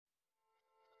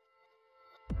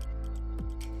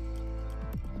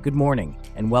Good morning,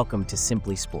 and welcome to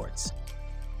Simply Sports.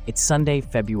 It's Sunday,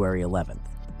 February 11th.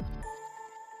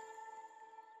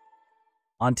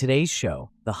 On today's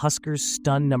show, the Huskers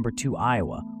stun number 2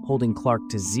 Iowa, holding Clark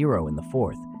to 0 in the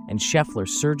fourth, and Scheffler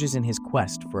surges in his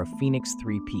quest for a Phoenix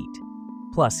three-peat.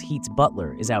 Plus, Heat's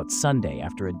Butler is out Sunday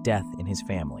after a death in his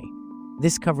family.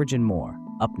 This coverage and more,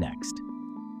 up next.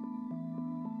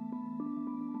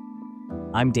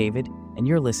 I'm David, and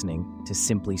you're listening to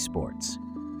Simply Sports.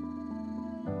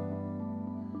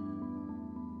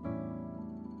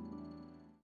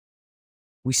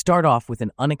 We start off with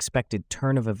an unexpected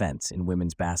turn of events in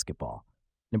women's basketball.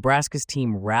 Nebraska's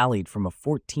team rallied from a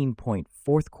 14-point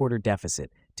fourth-quarter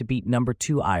deficit to beat number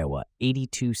 2 Iowa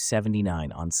 82-79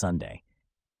 on Sunday.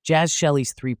 Jaz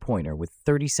Shelley's three-pointer with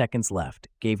 30 seconds left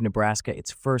gave Nebraska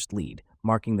its first lead,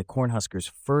 marking the Cornhuskers'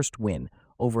 first win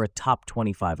over a top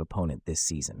 25 opponent this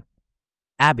season.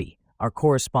 Abby, our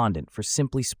correspondent for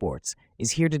Simply Sports,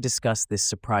 is here to discuss this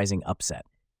surprising upset.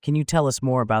 Can you tell us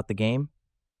more about the game?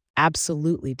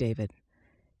 Absolutely, David.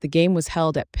 The game was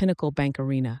held at Pinnacle Bank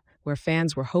Arena, where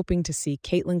fans were hoping to see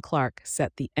Caitlin Clark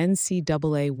set the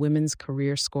NCAA women's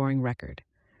career scoring record.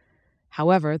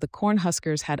 However, the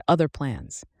Cornhuskers had other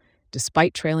plans.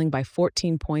 Despite trailing by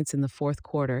 14 points in the fourth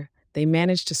quarter, they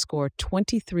managed to score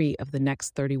 23 of the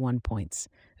next 31 points,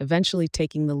 eventually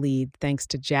taking the lead thanks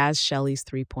to Jaz Shelley's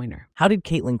three-pointer. How did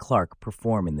Caitlin Clark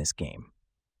perform in this game?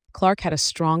 Clark had a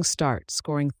strong start,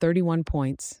 scoring 31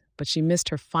 points, but she missed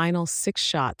her final 6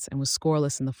 shots and was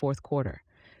scoreless in the fourth quarter.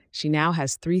 She now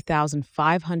has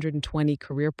 3,520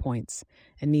 career points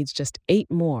and needs just 8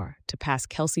 more to pass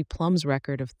Kelsey Plum's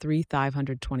record of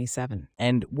 3,527.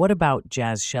 And what about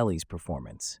Jaz Shelley's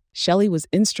performance? Shelley was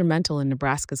instrumental in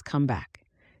Nebraska's comeback.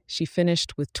 She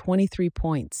finished with 23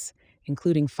 points,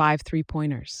 including 5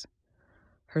 three-pointers.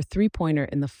 Her three-pointer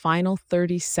in the final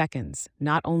 30 seconds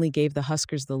not only gave the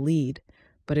Huskers the lead,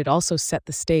 but it also set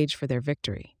the stage for their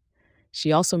victory.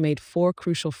 She also made 4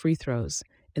 crucial free throws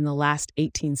in the last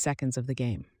 18 seconds of the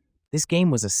game. This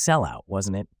game was a sellout,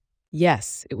 wasn't it?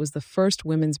 Yes, it was the first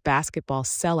women's basketball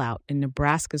sellout in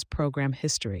Nebraska's program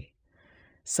history.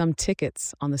 Some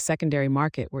tickets on the secondary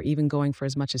market were even going for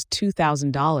as much as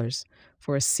 $2,000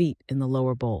 for a seat in the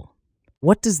lower bowl.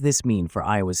 What does this mean for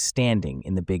Iowa's standing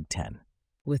in the Big Ten?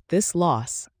 With this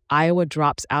loss, Iowa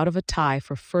drops out of a tie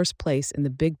for first place in the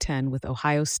Big Ten with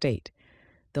Ohio State.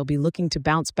 They'll be looking to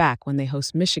bounce back when they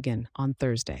host Michigan on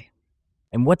Thursday.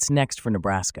 And what's next for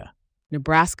Nebraska?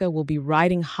 Nebraska will be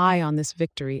riding high on this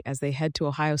victory as they head to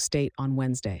Ohio State on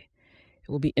Wednesday.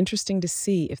 It will be interesting to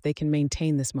see if they can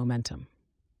maintain this momentum.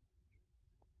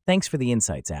 Thanks for the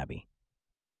insights, Abby.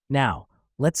 Now,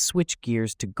 let's switch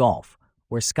gears to golf,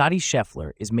 where Scottie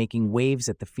Scheffler is making waves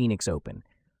at the Phoenix Open,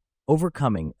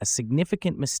 overcoming a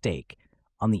significant mistake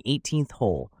on the 18th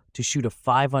hole to shoot a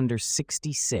 5-under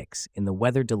 66 in the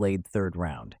weather-delayed third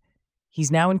round. He's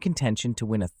now in contention to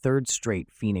win a third straight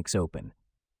Phoenix Open.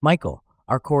 Michael,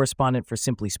 our correspondent for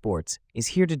Simply Sports, is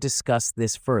here to discuss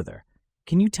this further.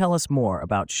 Can you tell us more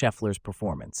about Scheffler's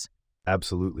performance?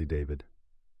 Absolutely, David.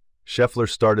 Scheffler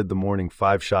started the morning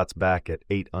 5 shots back at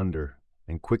 8 under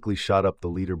and quickly shot up the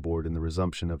leaderboard in the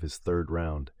resumption of his third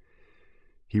round.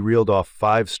 He reeled off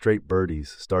 5 straight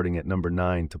birdies, starting at number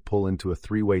 9 to pull into a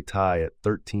 3-way tie at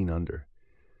 13 under.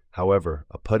 However,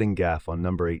 a putting gaffe on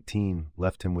number 18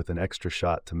 left him with an extra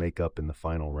shot to make up in the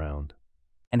final round.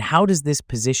 And how does this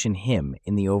position him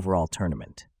in the overall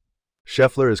tournament?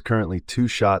 Scheffler is currently 2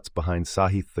 shots behind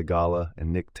Sahith Theegala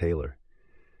and Nick Taylor.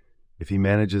 If he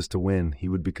manages to win, he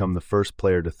would become the first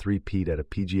player to three-peat at a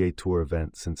PGA Tour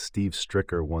event since Steve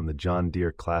Stricker won the John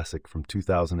Deere Classic from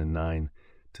 2009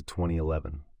 to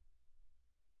 2011.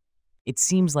 It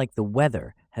seems like the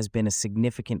weather has been a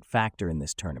significant factor in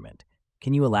this tournament.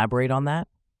 Can you elaborate on that?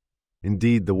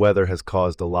 Indeed, the weather has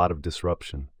caused a lot of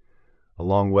disruption. A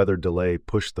long weather delay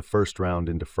pushed the first round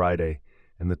into Friday,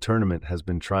 and the tournament has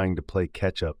been trying to play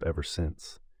catch-up ever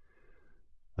since.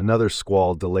 Another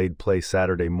squall delayed play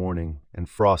Saturday morning, and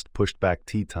frost pushed back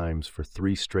tee times for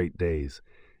 3 straight days,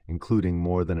 including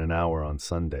more than an hour on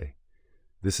Sunday.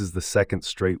 This is the second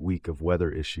straight week of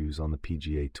weather issues on the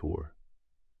PGA Tour.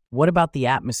 What about the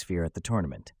atmosphere at the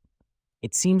tournament?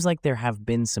 It seems like there have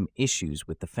been some issues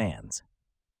with the fans.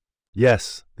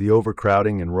 Yes, the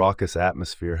overcrowding and raucous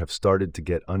atmosphere have started to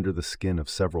get under the skin of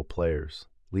several players,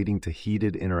 leading to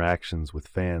heated interactions with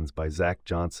fans by Zach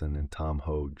Johnson and Tom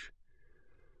Hoge.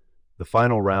 The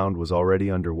final round was already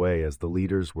underway as the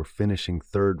leaders were finishing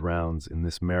third rounds in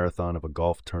this marathon of a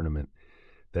golf tournament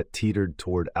that teetered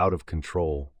toward out of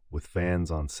control with fans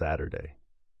on Saturday.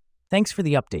 Thanks for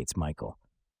the updates, Michael.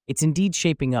 It's indeed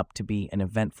shaping up to be an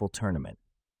eventful tournament.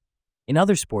 In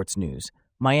other sports news,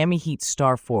 Miami Heat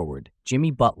star forward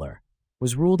Jimmy Butler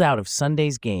was ruled out of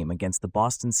Sunday's game against the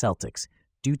Boston Celtics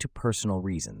due to personal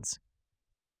reasons.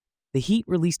 The Heat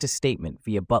released a statement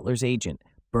via Butler's agent,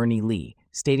 Bernie Lee,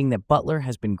 stating that Butler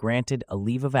has been granted a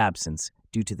leave of absence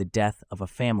due to the death of a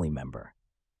family member.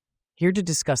 Here to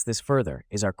discuss this further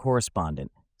is our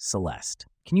correspondent, Celeste.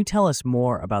 Can you tell us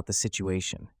more about the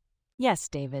situation? Yes,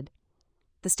 David.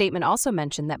 The statement also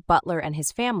mentioned that Butler and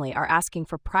his family are asking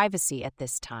for privacy at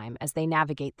this time as they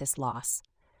navigate this loss.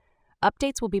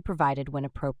 Updates will be provided when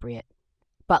appropriate.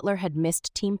 Butler had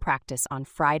missed team practice on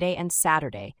Friday and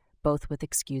Saturday, both with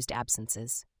excused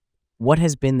absences. What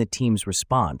has been the team's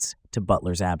response to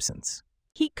Butler's absence?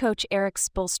 Heat coach Erik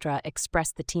Spoelstra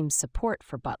expressed the team's support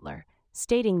for Butler,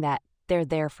 stating that they're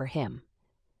there for him.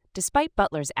 Despite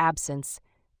Butler's absence,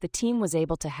 the team was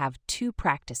able to have 2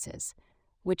 practices,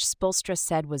 which Spoelstra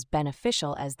said was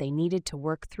beneficial as they needed to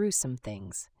work through some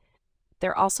things.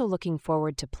 They're also looking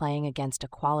forward to playing against a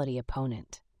quality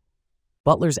opponent.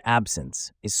 Butler's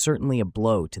absence is certainly a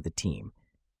blow to the team.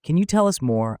 Can you tell us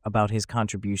more about his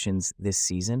contributions this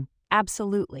season?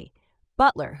 Absolutely.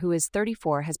 Butler, who is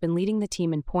 34, has been leading the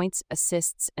team in points,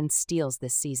 assists, and steals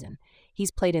this season.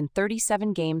 He's played in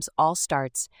 37 games, all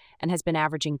starts, and has been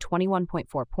averaging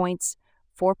 21.4 points,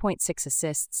 4.6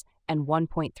 assists, and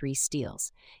 1.3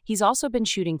 steals. He's also been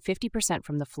shooting 50%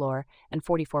 from the floor and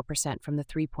 44% from the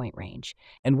three-point range.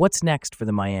 And what's next for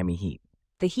the Miami Heat?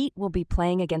 The Heat will be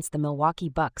playing against the Milwaukee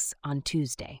Bucks on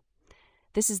Tuesday.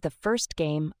 This is the first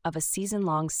game of a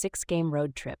season-long 6-game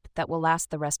road trip that will last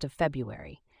the rest of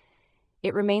February.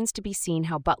 It remains to be seen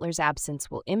how Butler's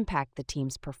absence will impact the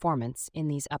team's performance in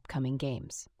these upcoming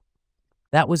games.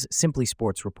 That was Simply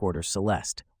Sports reporter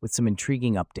Celeste with some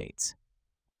intriguing updates.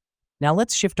 Now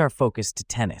let's shift our focus to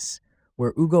tennis,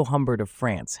 where Ugo Humbert of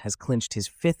France has clinched his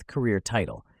 5th career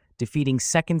title, defeating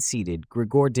second-seeded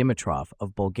Grigor Dimitrov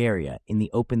of Bulgaria in the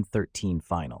Open 13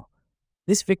 final.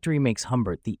 This victory makes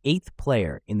Humbert the 8th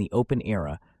player in the Open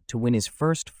era to win his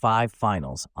first 5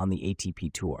 finals on the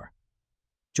ATP Tour.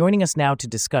 Joining us now to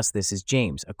discuss this is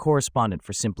James, a correspondent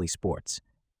for Simply Sports.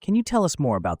 Can you tell us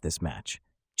more about this match?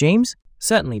 James?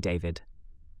 Certainly, David.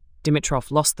 Dimitrov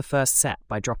lost the first set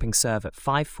by dropping serve at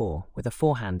 5-4 with a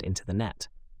forehand into the net.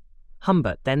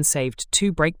 Humbert then saved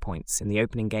 2 breakpoints in the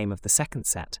opening game of the second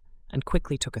set and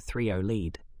quickly took a 3-0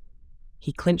 lead.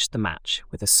 He clinched the match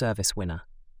with a service winner.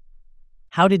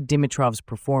 How did Dimitrov's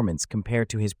performance compare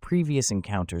to his previous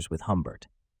encounters with Humbert?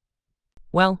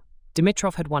 Well,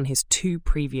 Dimitrov had won his 2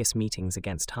 previous meetings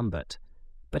against Humbert,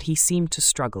 but he seemed to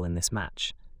struggle in this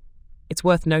match. It's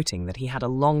worth noting that he had a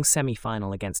long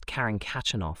semi-final against Karen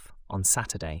Khachanov on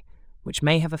Saturday, which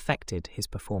may have affected his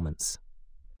performance.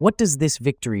 What does this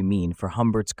victory mean for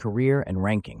Humbert's career and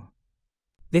ranking?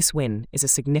 This win is a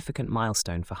significant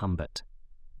milestone for Humbert.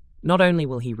 Not only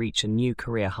will he reach a new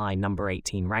career-high number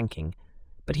 18 ranking,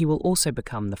 but he will also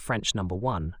become the French number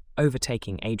 1,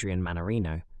 overtaking Adrian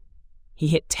Mannarino. He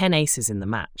hit 10 aces in the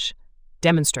match,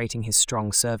 demonstrating his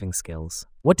strong serving skills.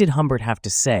 What did Humbert have to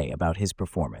say about his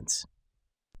performance?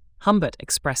 Humbert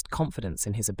expressed confidence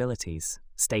in his abilities,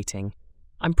 stating,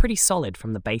 "I'm pretty solid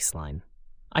from the baseline.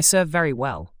 I serve very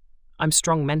well. I'm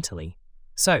strong mentally.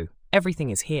 So,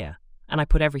 everything is here, and I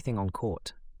put everything on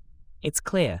court." It's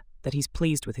clear that he's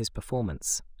pleased with his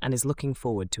performance and is looking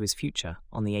forward to his future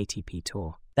on the ATP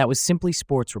Tour. That was Simply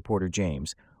Sports reporter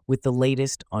James with the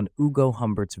latest on Ugo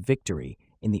Humbert's victory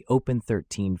in the Open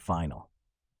 13 final.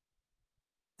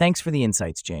 Thanks for the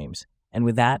insights, James. And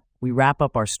with that, we wrap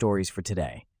up our stories for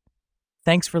today.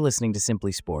 Thanks for listening to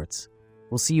Simply Sports.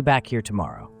 We'll see you back here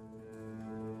tomorrow.